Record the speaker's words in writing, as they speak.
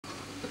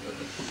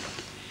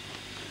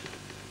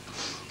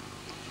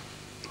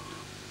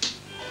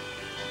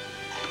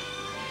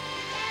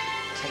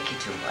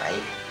to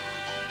wait.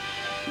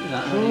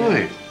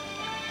 Right.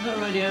 Is that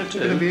radio too?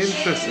 You're going to be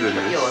interested in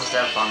Put this.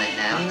 yourself on it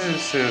now. Yeah, it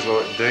sounds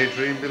like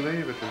Daydream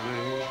Believer to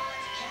me.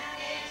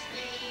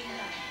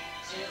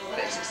 But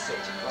it's at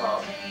 6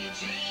 o'clock.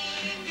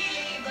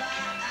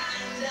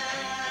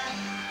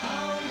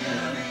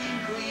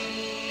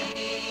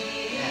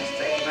 Yes,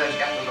 take those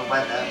gap of the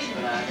weather. That's a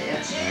good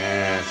idea.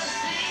 Yes.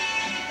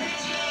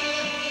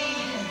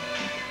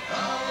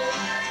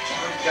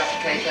 Got the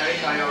cake,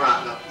 Eric? Are you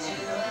alright, look?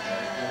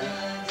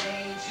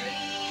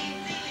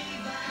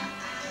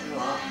 You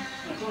are?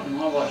 According to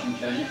my watching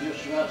chain, it's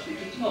just about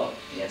 6 o'clock.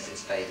 Yes,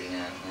 it's fading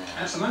out now.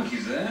 That's the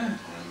Monkeys there,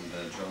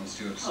 and John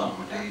Stewart's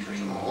song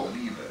Daydream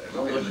Believer.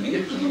 Oh, We'll be the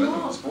news and the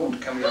weather and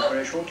sport coming up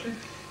very shortly,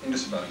 in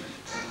just about a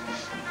minute.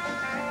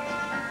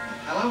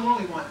 Hello,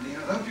 Wally Whiteley. I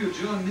hope you'll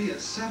join me at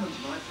 7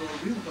 tonight for a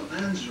real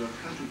bonanza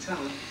of country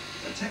talent.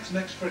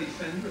 Tex-Mex Freddie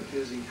Fender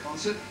appears in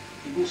concert.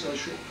 We've also a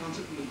short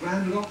concert from the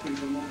Grand Ole Opry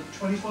from more than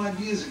 25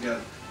 years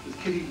ago, with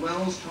Kitty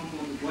Wells, Trumbull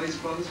and the Blaze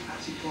Brothers,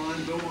 Patsy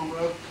Cline, Bill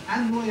Monroe,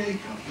 and Roy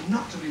Acuff.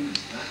 Not to be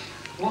missed, that.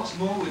 Lots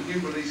more with new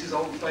releases,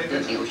 old favourites. I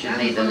don't think we should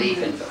need the leaf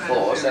in for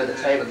 4, so the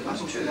table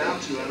comes true.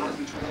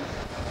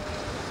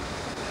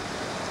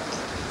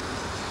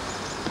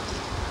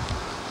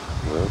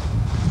 Well,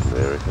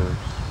 there it goes.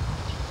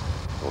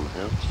 On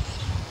house.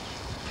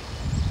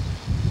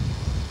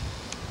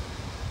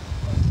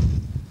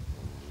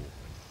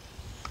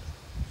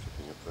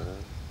 Sitting up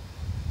there.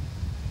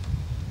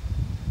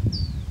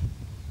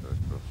 Go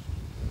across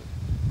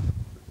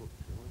the book,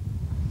 shall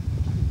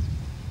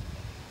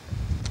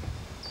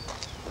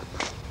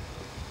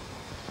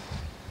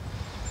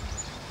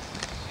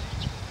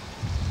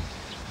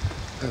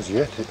we? As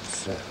yet,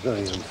 it's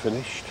very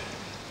unfinished.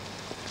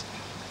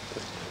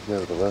 But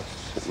nevertheless,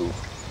 it will,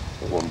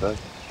 one day,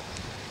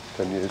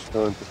 10 years'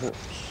 time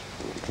perhaps,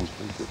 it will be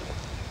completed.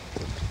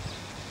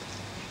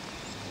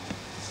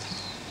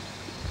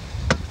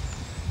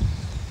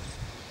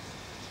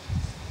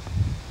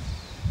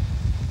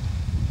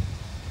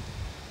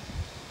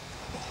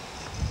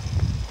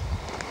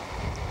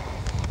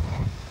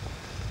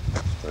 I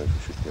suppose we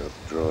should go up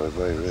the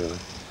driveway really.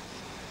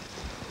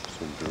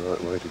 Seems the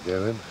right way to go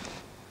in.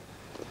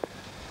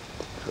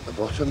 At the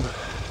bottom,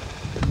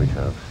 we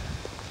have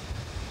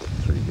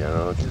 3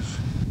 garages.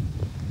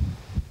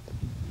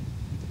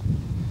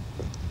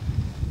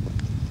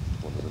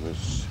 One of them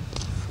is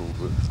filled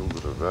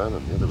with a van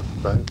and the other with a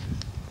boat.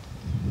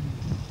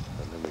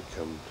 And then we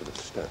come to the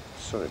steps.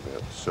 Sorry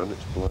about the sun,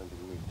 it's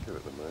blinding me too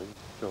at the moment.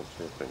 Can't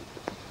see a thing.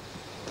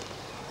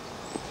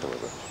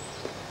 However,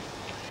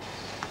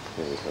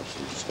 here we have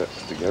some steps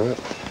to go up.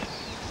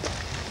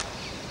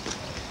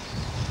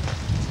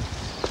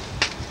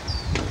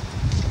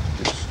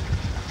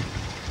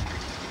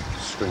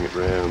 Swing it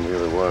round the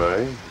other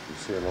way, you can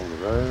see along the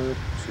road,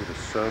 see the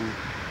sun,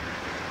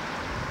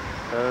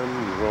 and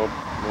Rob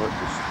might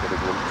just get a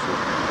glimpse of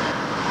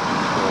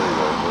the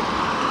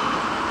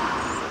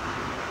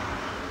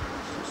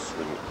let's just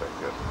swing it back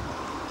up.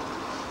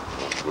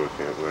 I'll work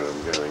out where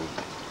I'm going.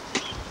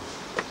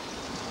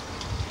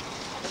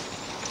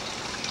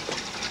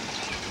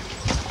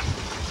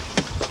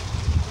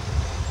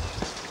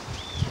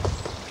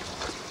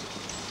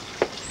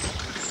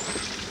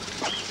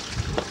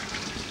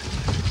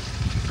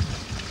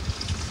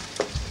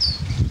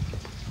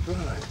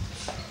 Right,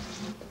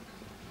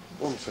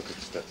 one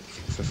separate step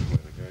successfully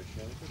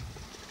negotiated.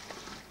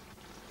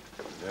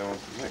 Now on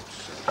to the next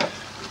step.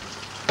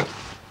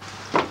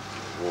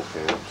 Walk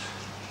out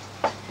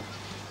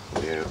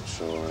the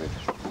outside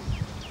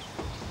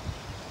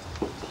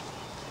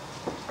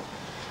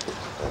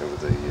over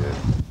the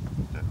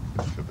deck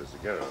which covers the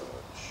garage.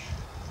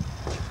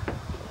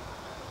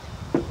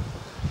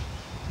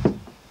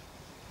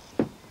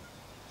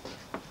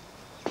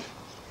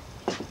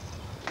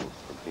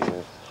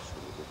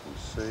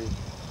 See,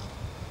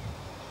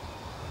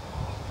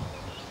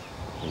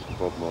 I think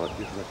Bob might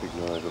just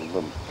recognise a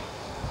lump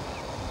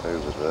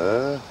over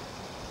there.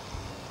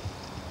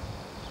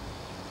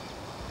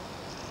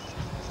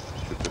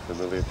 Should be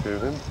familiar to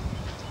him.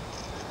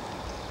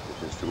 It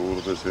is to all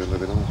of us who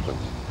live in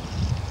Auckland.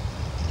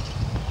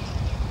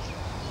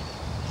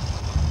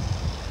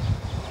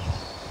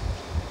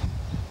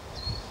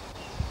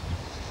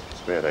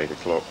 It's about 8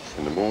 o'clock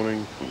in the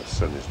morning and the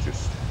sun is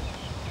just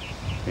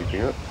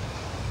peeping up.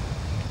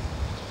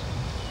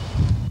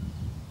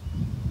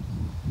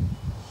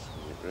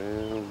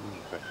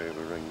 Back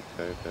over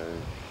Rangitoto,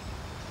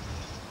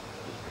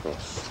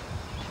 across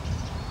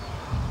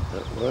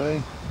that way,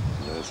 and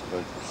there's the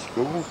local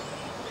school.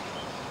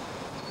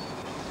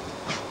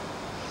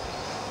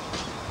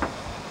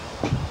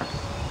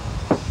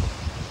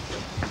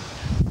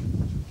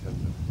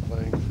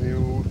 Playing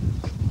field.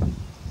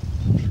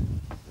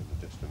 In the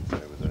distance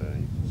over there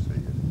you can see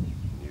a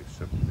new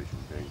subdivision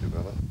being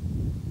developed.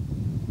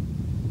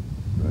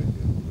 Great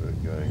deal of work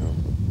going on,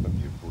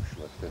 plenty of bush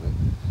left in it.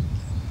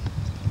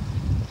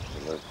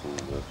 Local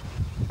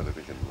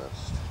television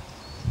mast.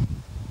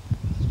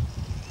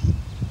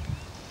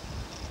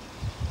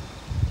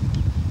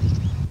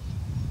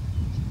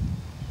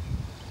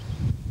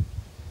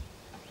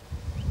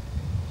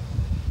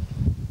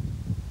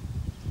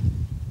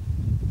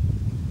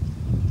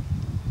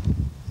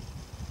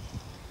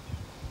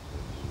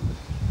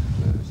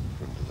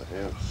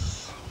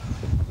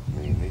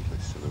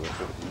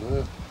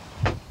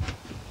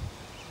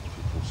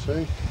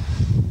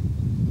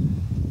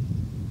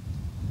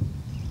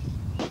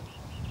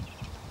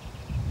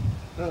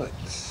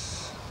 Right,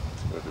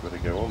 suppose we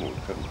better go onward,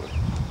 hadn't we?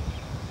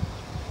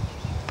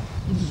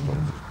 This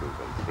place is built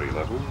on 3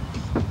 levels.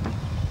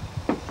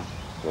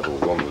 Level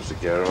 1 was the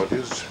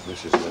garages,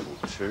 this is level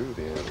 2,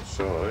 the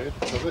outside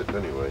of it,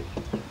 anyway.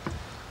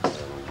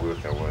 We'll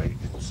work our way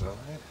inside.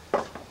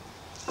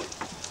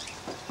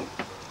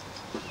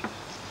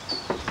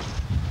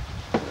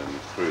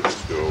 And through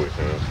this door we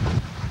have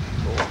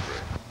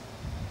laundry.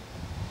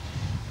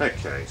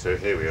 Okay, so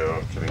here we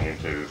are coming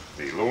into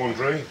the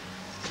laundry.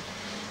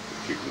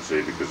 Which you can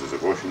see because there's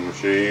a washing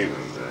machine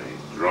and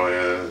a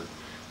dryer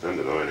and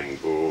an ironing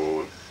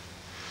board.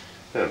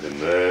 And in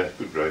there,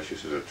 good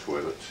gracious, is a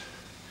toilet.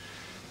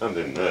 And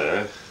in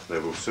there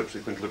will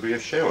subsequently be a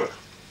shower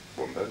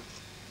one day.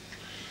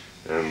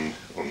 And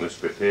on this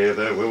bit here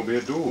there will be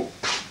a door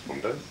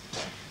one day.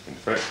 In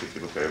fact, if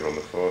you look over on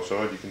the far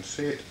side you can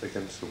see it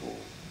against the wall.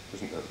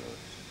 Isn't that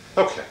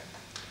nice? Okay,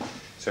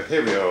 so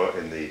here we are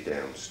in the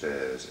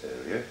downstairs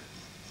area.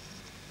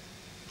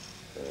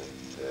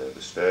 And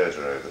the stairs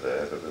are over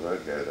there, but we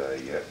won't go there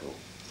yet.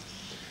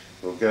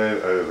 We'll go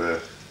over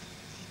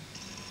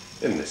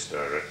in this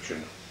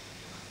direction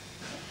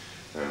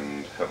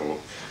and have a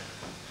look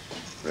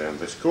round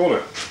this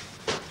corner.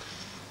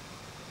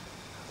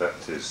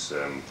 That is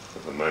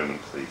at the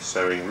moment the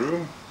sewing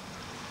room,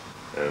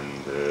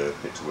 and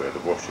it's where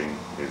the washing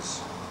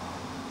is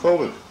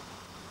folded.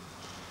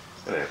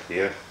 And out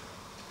here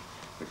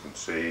we can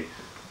see,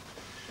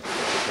 I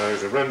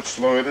suppose, a ranch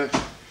slider,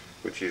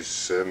 which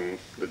is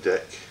the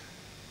deck,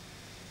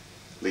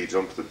 leads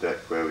onto the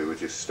deck where we were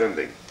just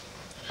standing.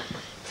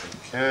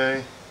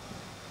 Okay,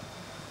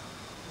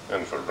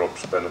 and for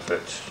Rob's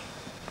benefit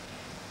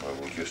I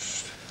will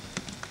just,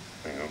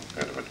 hang on,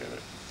 how do I do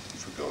it?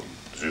 Forgotten.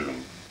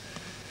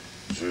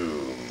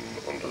 Zoom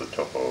onto the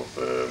top of,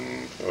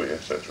 oh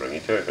yes, that's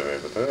Ringy Toto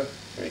over there.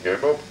 There you go,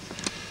 Bob.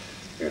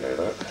 You know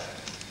that.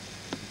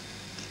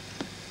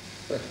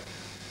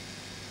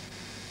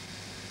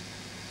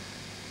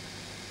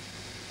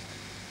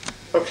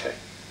 Okay,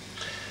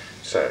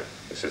 so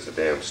this is the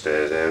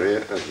downstairs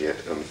area, as yet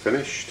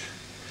unfinished,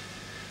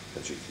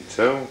 as you can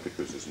tell,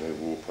 because there's no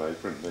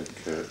wallpaper and no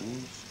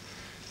curtains,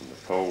 and the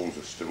poles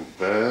are still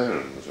bare,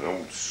 and there's an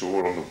old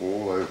saw on the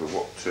wall over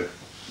what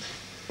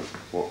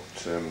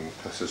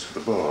passes for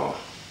the bar.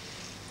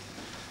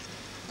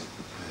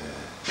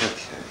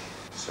 Okay,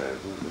 so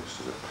this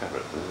is a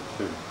parrot there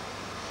too.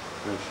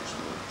 Gracious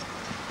me.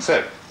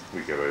 So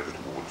we go over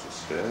towards the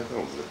stairs.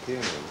 Oh, there's a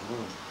piano as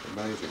well.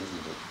 Amazing,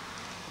 isn't it?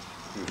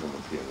 Who's on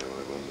the piano,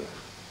 I wonder?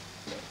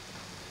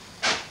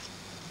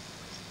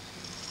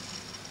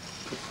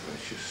 Good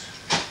gracious.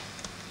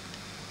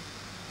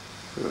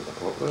 Who have I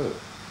got there?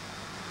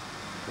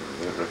 I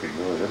don't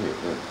recognise any of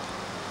them.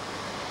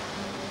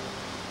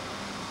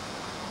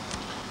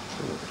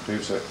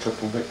 Who's that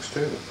couple next to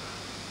them?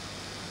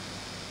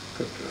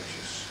 Good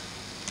gracious.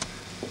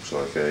 Looks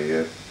like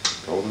a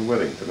golden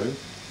wedding to me.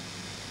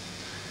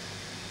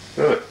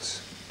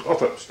 Right,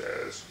 off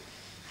upstairs.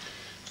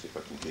 See if I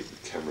can keep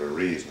the camera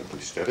reasonably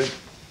steady.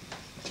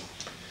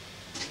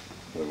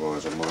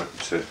 Otherwise I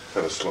might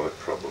have a slight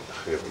problem.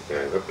 Here we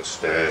go, up the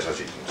stairs. As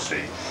you can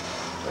see,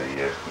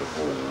 the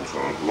walls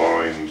aren't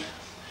lined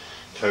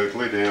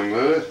totally down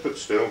there, but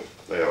still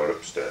they are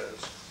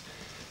upstairs.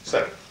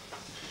 So,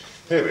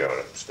 here we are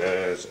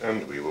upstairs,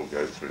 and we will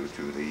go through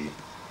to the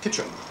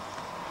kitchen.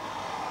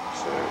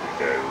 So we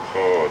go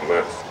hard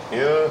left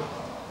here,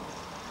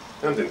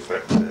 and in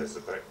fact there's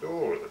the back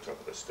door at the top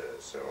of the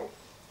stairs, so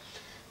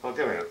I'll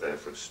go out there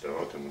for a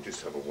start and we'll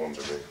just have a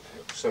wander around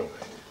outside.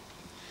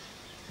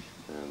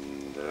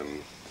 And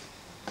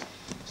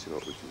see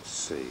what we can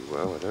see.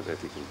 Well, I don't know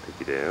if you can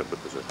pick it out, but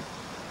there's a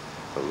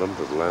lump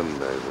of land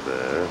over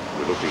there.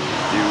 We're looking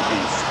due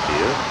east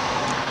here.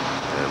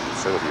 And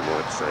some of you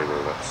might say,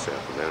 well, that's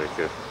South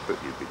America, but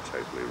you'd be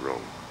totally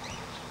wrong.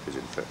 It's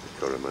in fact the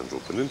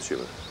Coromandel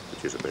Peninsula,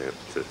 which is about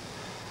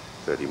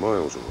 30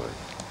 miles away.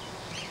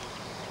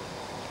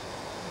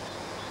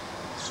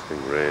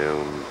 Swing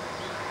round,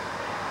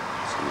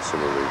 see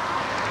some of the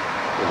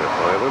inner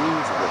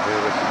islands of the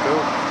Hare-Equico.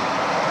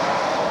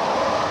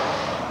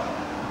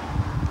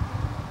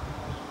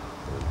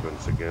 And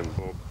once again,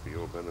 Bob, for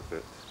your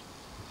benefit,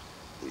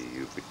 the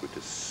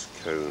ubiquitous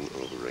cone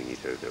of Ringy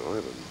Toto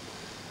Island.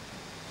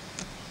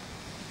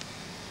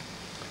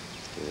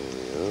 There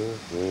we are,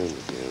 round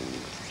again,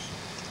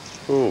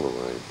 all the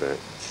way back.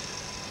 A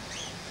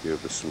few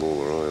of the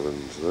smaller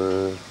islands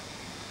there,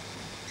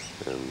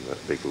 and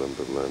that big lump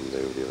of land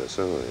over the other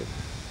side.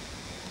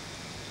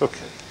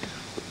 Okay,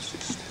 let's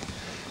just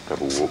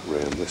have a walk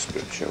round this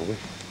bit, shall we?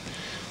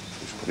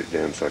 Just put it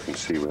down so I can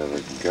see where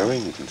I'm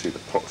going. You can see the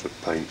pots of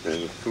paint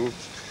there, of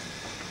course.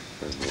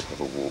 And we'll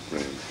have a walk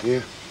round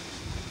here.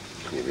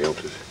 You'll be able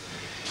to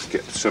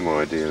get some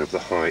idea of the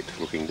height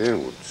looking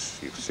downwards.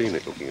 You've seen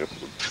it looking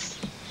upwards.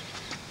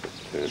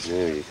 But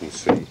now you can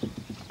see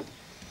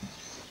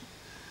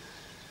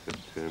that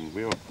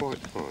we are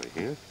quite high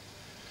here.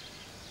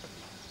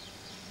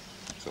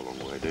 It's a long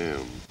way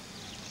down.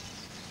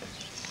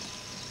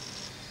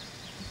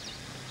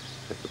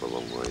 Heck of a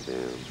long way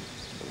down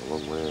and a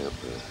long way up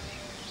there.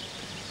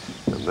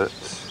 and that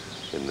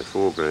in the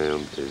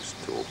foreground is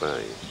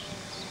Torbay.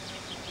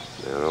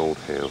 Our old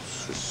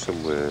house is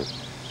somewhere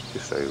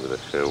just over the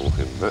hill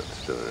in that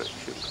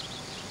direction,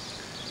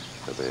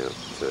 about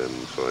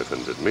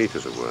 500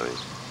 metres away,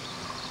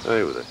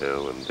 over the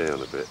hill and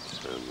down a bit,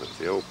 and that's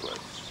the old place.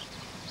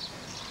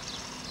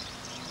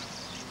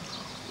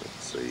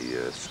 That's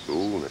the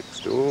school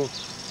next door,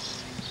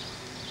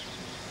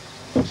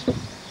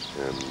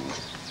 and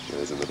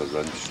there's another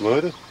lunch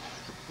slider.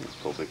 You'll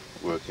probably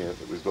work out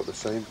that we've got the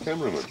same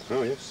cameraman.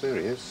 Oh yes, there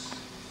he is.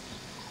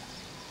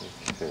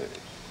 Okay.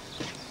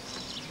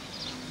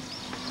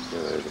 Go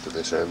over to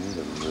this end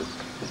and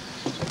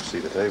see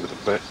that over the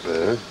back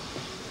there,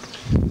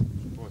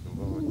 quite a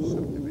large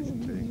subdivision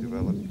being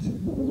developed.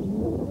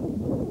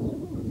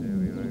 An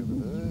area over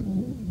there,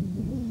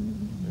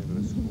 over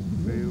the small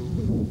field,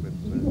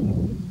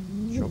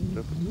 been chopped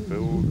up and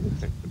filled and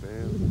hacked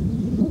about.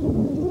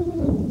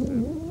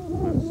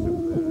 Most of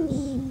there is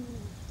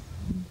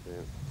about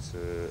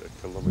 1.5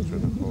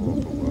 kilometres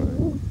away,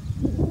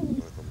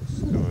 right on the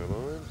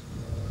skyline.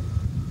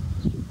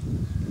 You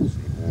can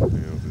see more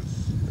houses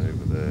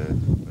over there,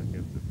 back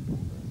end of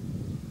Torbay.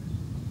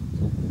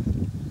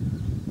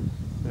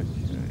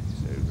 Okay,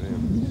 so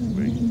round this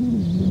way.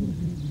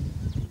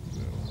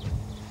 Well,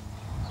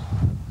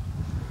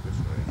 this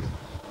way again.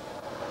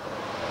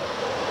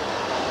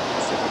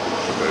 Let's see if I can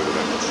come over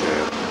that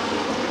chair.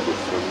 Good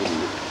fun,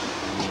 wouldn't it?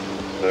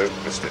 No,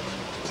 missed it.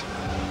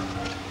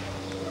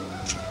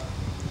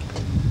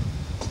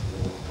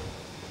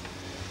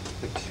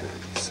 Okay,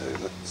 so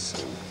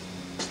let's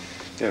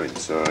go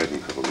inside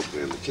and have a look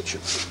around the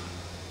kitchen.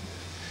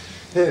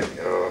 There we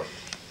are.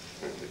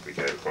 And if we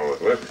go hard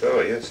work,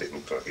 oh yes, it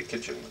looks like a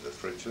kitchen with a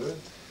fridge there,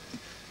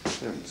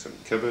 and some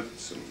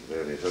cupboards and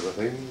various other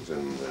things,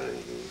 and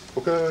a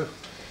cooker,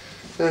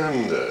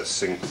 and a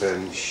sink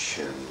bench,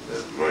 and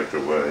a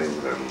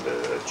microwave, and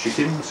a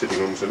chicken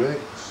sitting on some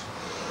eggs,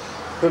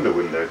 and a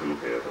window to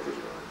look out of as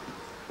well.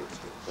 That's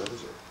not bad,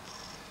 is it?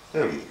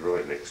 And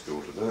right next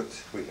door to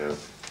that we have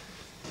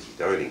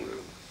the dining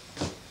room,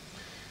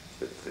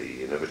 with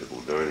the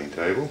inevitable dining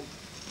table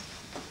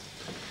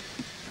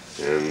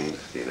and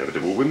the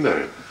inevitable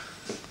window.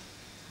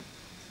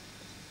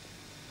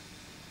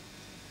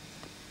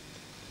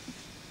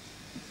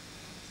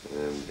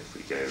 And if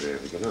we go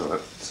round again, oh,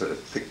 that's a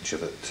picture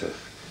that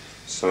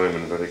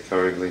Simon very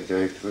kindly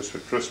gave to us for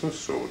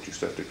Christmas, or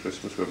just after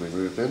Christmas when we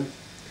moved in.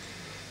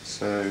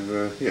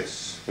 So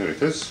yes, there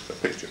it is, a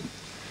picture.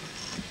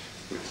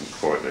 We didn't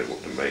quite know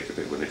what to make of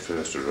it when it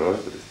first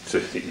arrived, but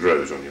it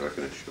grows on you, I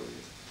can assure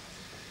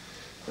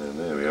you. And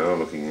there we are,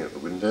 looking out the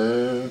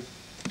window.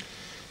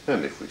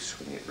 And if we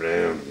swing it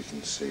round, we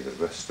can see the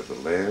rest of the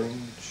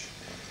lounge,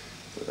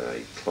 with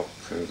a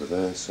clock over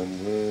there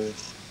somewhere,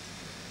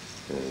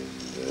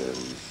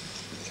 and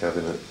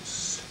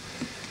cabinets,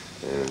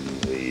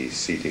 and the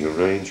seating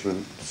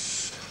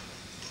arrangements.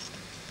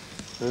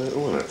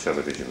 Oh, and a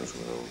television as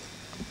well.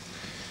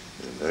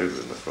 And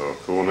over in the far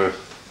corner,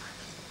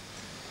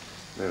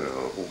 there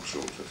are all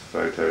sorts of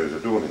photos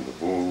adorning the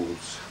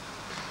walls,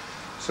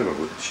 some of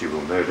which you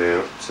will no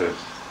doubt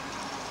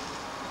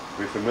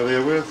be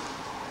familiar with.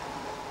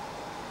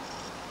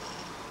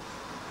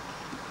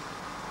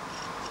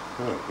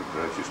 Oh, good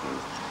gracious me.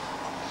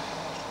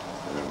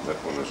 And that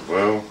one as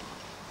well.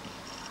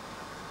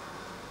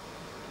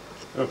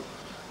 Oh,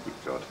 good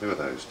God, who are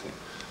those two?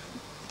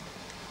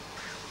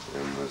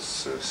 And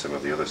there's some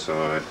of the other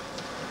side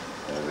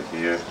over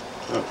here.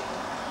 Oh,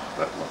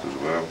 that lot as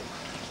well.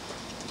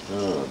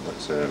 Oh,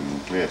 that's,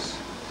 yes,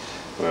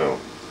 well,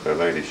 her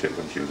ladyship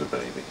when she was a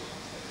baby.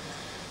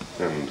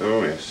 And,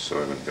 oh yes,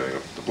 Simon going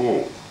up the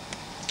ball.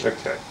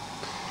 Okay,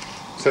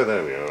 so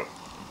there we are.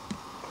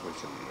 We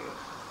can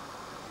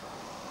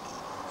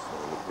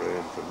look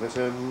round from this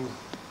end.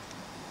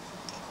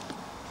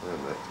 And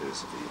that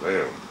is the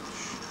lounge.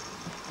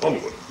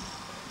 Onward.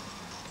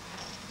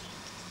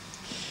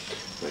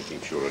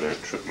 Making sure I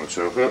don't trip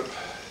myself up.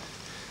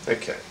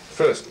 Okay,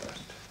 first left.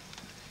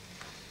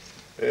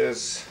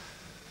 There's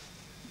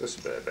the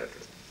spare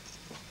bedroom.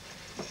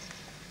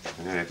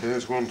 Yeah,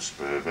 there's one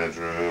spare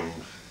bedroom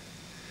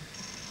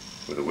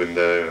with a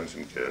window and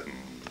some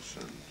curtains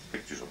and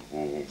pictures on the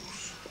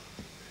walls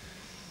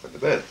and the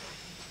bed.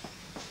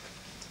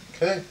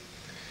 Okay,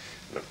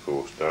 and of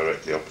course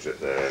directly opposite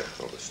there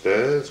are the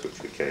stairs which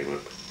we came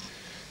up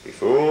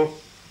before,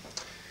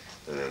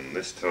 and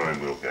this time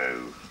we'll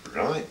go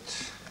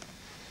right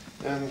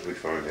and we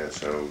find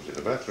ourselves in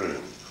a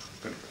bathroom.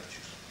 Good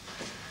gracious.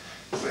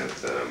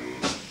 With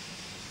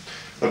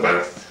a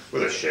bath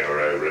with a shower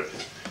over it.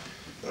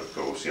 Of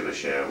course, the other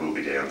shower will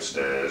be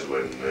downstairs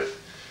when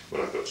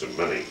I've got some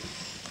money.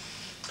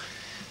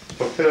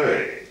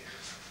 Okay,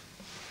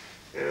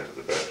 out of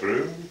the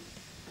bathroom,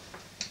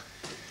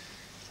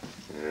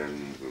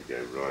 and we'll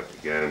go right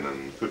again.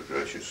 And good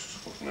gracious,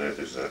 what on earth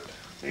is that?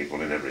 Need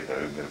one in every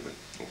home, don't we?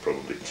 Or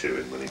probably two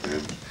in many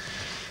homes.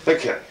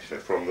 Okay, so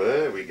from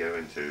there we go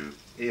into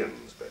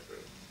Ian's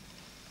bedroom,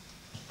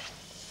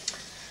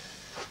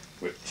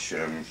 which,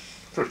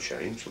 for a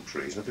change, looks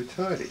reasonably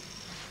tidy.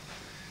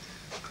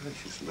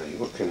 Gracious me,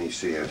 what can he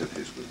see out of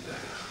his window?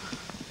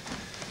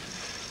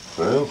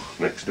 Well,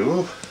 next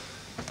door.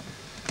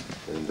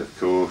 And of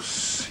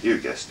course, you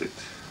guessed it,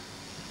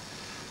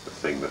 the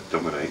thing that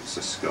dominates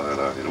the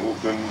skyline in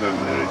Auckland, and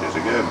there it is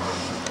again.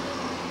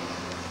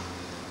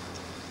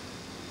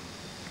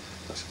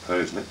 I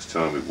suppose next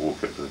time we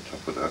walk up to the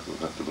top of that, we'll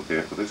have to look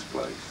out for this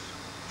place.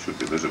 Should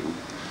be visible.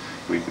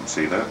 We can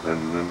see that,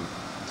 then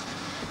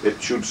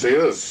it should see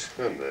us.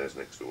 And there's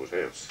next door's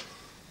house.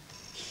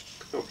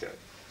 Okay,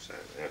 so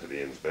out of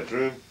the inn's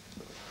bedroom.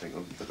 Hang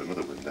on, there's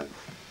another window.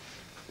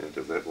 Out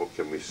of that, what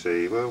can we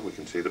see? Well, we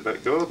can see the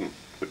back garden,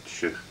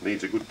 which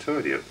needs a good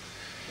tidy up,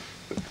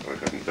 but I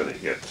haven't done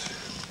it yet.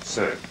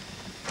 So,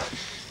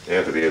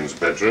 out of the inn's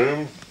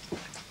bedroom,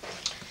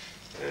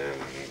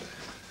 and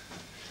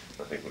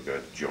I think we'll go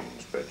to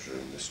John's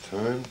bedroom this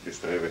time,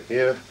 just over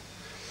here.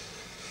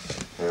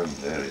 And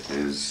there it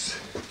is,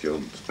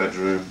 John's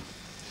bedroom,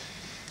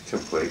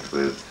 complete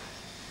with,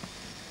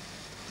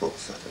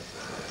 what's that up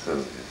there? Oh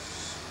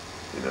yes,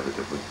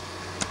 inevitably.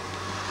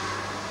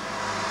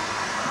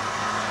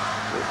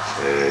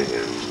 Okay,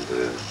 and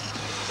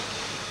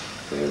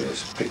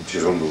there's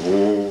pictures on the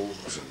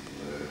walls and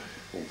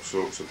all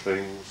sorts of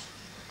things.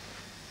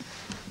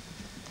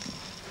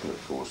 And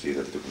of course the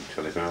inevitable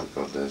telephone.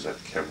 God, there's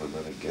that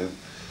cameraman again.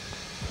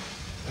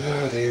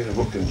 Oh dear, and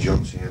what can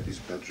John see out of his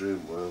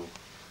bedroom? Well,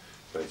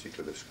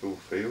 basically the school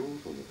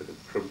field and a bit of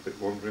crumpet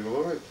wandering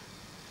along it.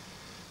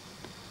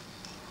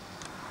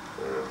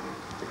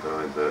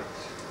 Behind that,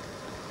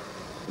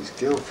 his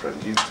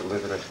girlfriend used to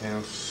live in a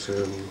house,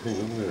 hang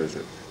on, where is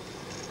it?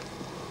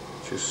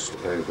 Just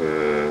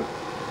over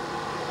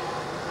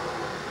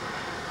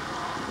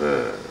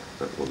there,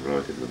 that one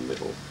right in the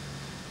middle.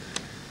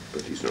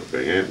 But he's not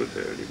going out with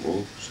her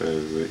anymore, so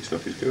it's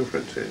not his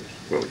girlfriend's house.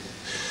 Well,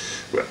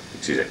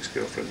 it's his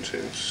ex-girlfriend's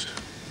house.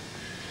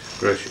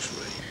 Gracious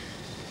me,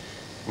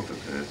 what on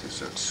earth is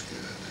that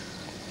skirt?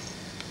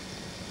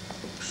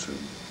 Looks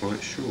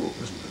quite short,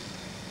 isn't it?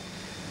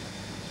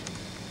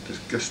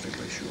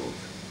 Disgustingly short.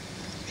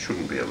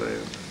 Shouldn't be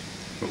allowed.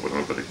 Not when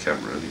I've got a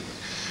camera anyway.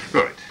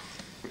 Right,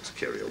 let's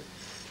carry on.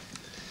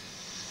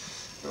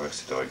 I have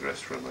to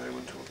digress for a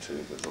moment or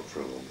two, but not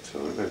for a long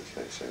time.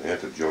 Okay, so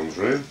out of John's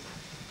room.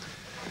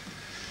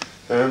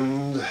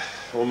 And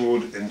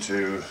onward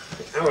into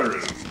our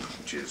room,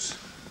 which is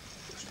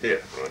just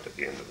here, right at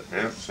the end of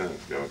the house. And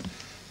we've got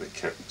the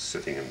cat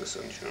sitting in the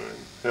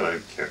sunshine. Hello,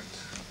 cat.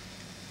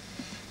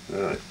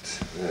 Right,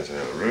 there's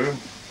our room.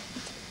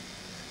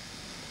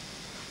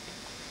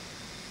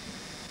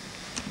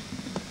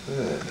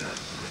 There.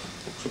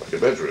 Looks like a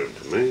bedroom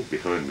to me.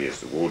 Behind me is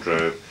the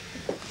wardrobe,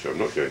 which I'm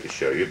not going to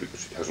show you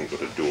because it hasn't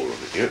got a door on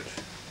it yet.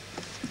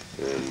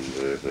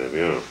 And there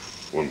we are.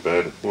 One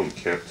bed, one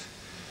cat,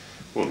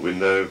 one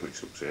window,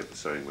 which looks out the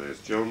same way as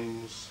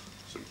John's,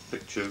 some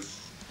pictures,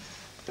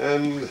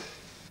 and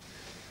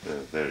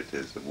there it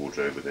is, the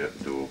wardrobe without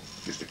the door.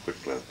 Just a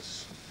quick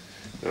glance.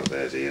 Oh,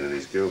 there's Ian and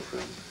his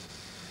girlfriend.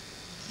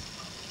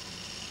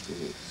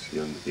 Yes,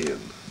 young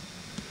Ian,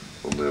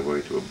 on their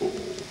way to a ball.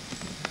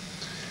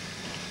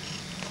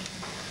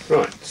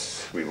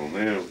 Right, we will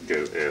now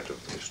go out of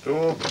this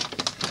door,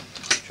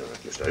 which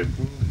I've just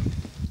opened.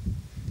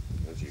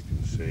 As you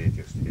can see,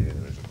 just here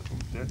there is a little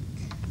deck,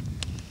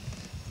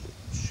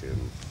 which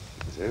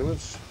is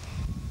ours,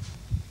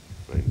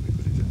 mainly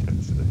because it's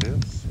attached to the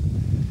house.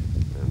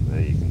 And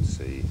there you can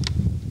see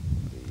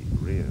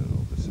the rear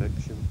of the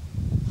section,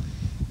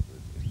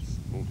 with its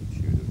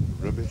multitude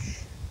of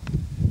rubbish,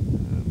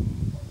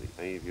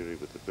 the aviary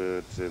with the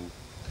birds in,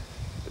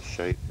 the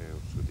shade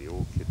house with the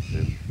orchids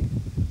in,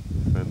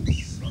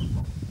 fence,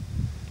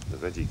 the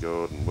veggie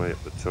garden way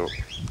up the top,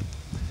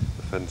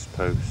 the fence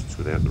posts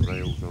without the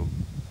rails on,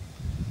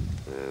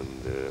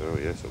 and oh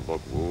yes, a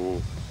log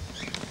wall,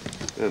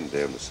 and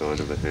down the side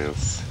of the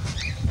house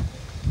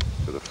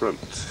to the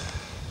front.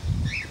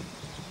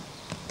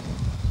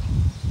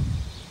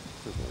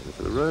 Look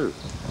at the road.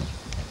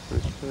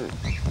 Okay,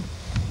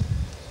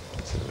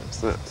 so that's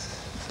that.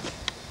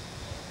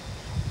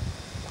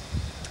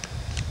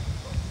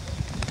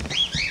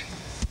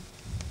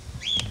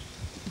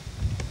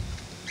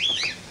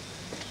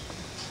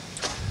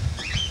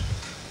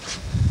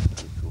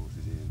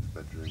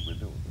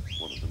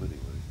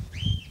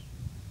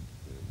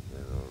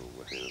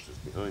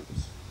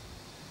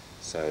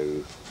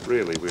 So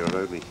really we are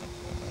only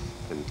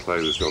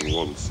enclosed on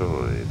one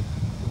side,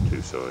 or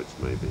two sides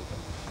maybe.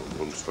 On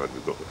one side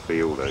we've got the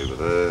field over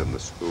there and the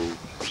school.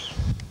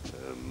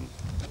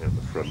 Out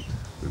the front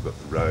we've got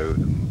the road,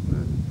 and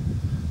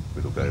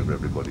we look over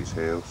everybody's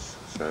house.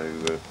 So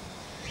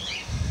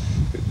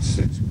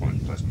it's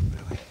quite pleasant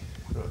really.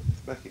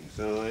 Right, back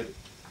inside.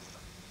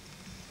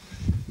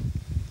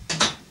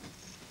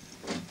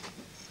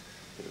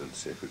 And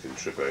see if we can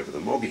trip over the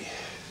moggy.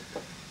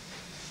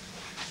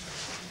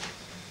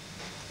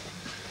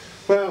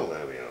 Well,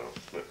 there we are.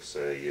 That's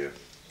a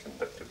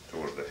conducted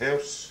tour of the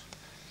house.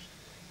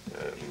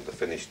 And the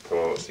finished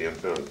parts, the oh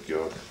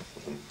god,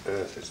 what on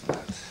earth is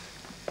that?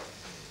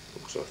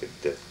 Looks like a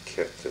dead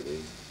cat to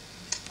me.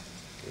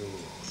 Oh,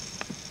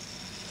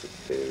 it's a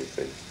dairy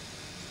thing.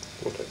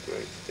 What a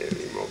great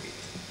dairy moggy.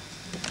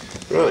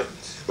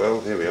 Right, well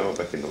here we are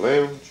back in the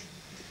lounge,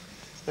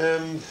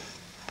 and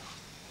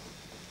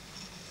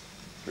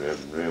round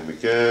and round we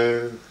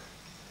go.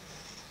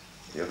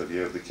 The other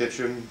view of the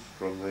kitchen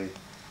from the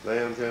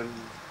lounge end,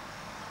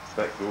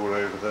 back door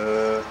over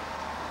there,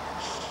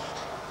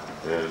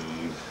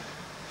 and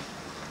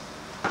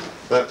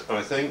that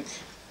I think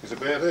is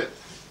about it.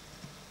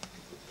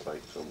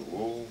 Plates on the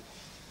wall.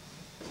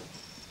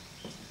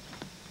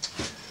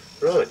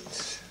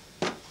 Right,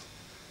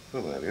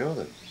 well there we are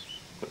then,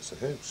 that's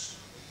the house.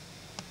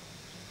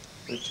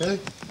 Okay,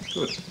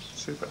 good,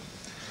 super.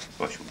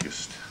 I shall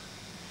just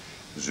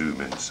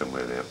zoom in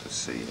somewhere there to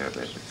see how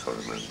about the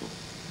Coromandel,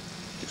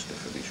 just to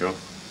finish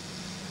off.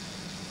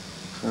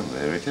 And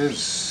there it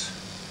is,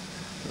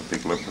 a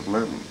big lump of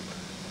land.